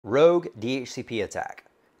Rogue DHCP attack.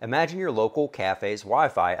 Imagine your local cafe's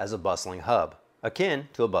Wi-Fi as a bustling hub, akin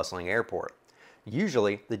to a bustling airport.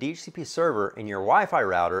 Usually, the DHCP server in your Wi-Fi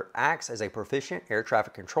router acts as a proficient air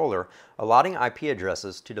traffic controller, allotting IP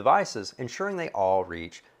addresses to devices, ensuring they all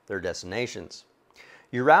reach their destinations.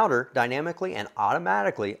 Your router dynamically and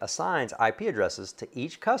automatically assigns IP addresses to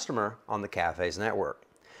each customer on the cafe's network.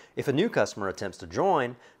 If a new customer attempts to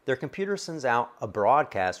join, their computer sends out a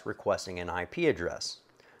broadcast requesting an IP address.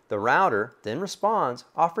 The router then responds,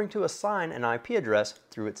 offering to assign an IP address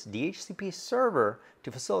through its DHCP server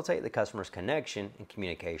to facilitate the customer's connection and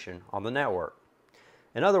communication on the network.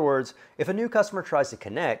 In other words, if a new customer tries to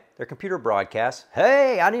connect, their computer broadcasts,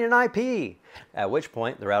 "Hey, I need an IP!" At which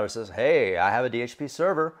point, the router says, "Hey, I have a DHCP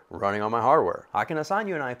server running on my hardware. I can assign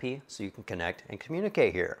you an IP so you can connect and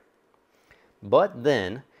communicate here." But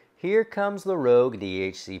then, here comes the rogue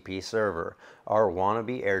DHCP server, our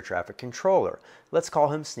wannabe air traffic controller. Let's call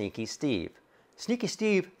him Sneaky Steve. Sneaky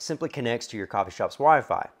Steve simply connects to your coffee shop's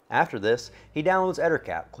Wi-Fi. After this, he downloads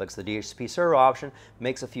EtherCap, clicks the DHCP server option,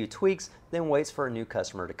 makes a few tweaks, then waits for a new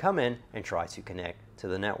customer to come in and try to connect to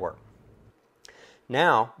the network.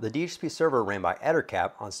 Now, the DHCP server ran by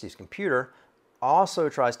EtherCap on Steve's computer also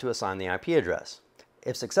tries to assign the IP address.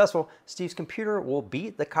 If successful, Steve's computer will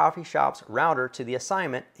beat the coffee shop's router to the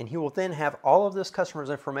assignment, and he will then have all of this customer's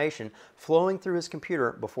information flowing through his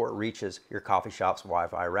computer before it reaches your coffee shop's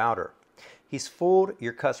Wi-Fi router. He's fooled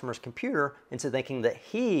your customer's computer into thinking that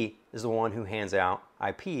he is the one who hands out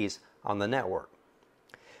IPs on the network.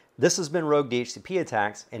 This has been Rogue DHCP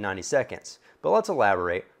attacks in 90 seconds, but let's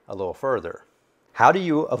elaborate a little further. How do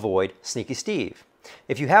you avoid Sneaky Steve?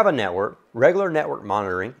 If you have a network, regular network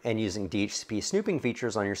monitoring and using DHCP snooping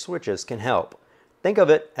features on your switches can help. Think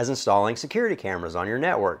of it as installing security cameras on your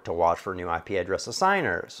network to watch for new IP address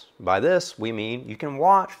assigners. By this, we mean you can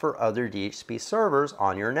watch for other DHCP servers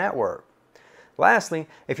on your network. Lastly,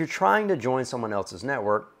 if you're trying to join someone else's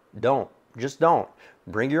network, just don't.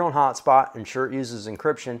 Bring your own hotspot, ensure it uses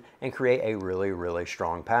encryption, and create a really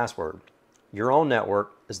strong password. Your own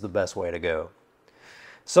network is the best way to go.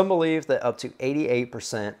 Some believe that up to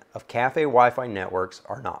 88% of cafe Wi-Fi networks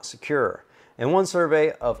are not secure. And one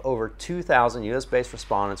survey of over 2,000 US-based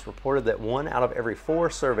respondents reported that 1 out of every 4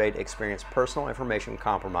 surveyed experienced personal information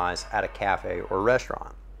compromise at a cafe or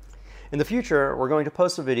restaurant. In the future, we're going to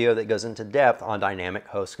post a video that goes into depth on dynamic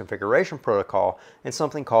host configuration protocol and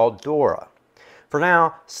something called DORA. For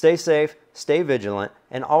now, stay safe, stay vigilant,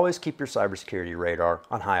 and always keep your cybersecurity radar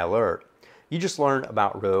on high alert. You just learned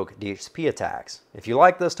about rogue DHCP attacks. If you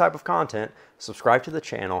like this type of content, subscribe to the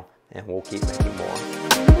channel and we'll keep making more.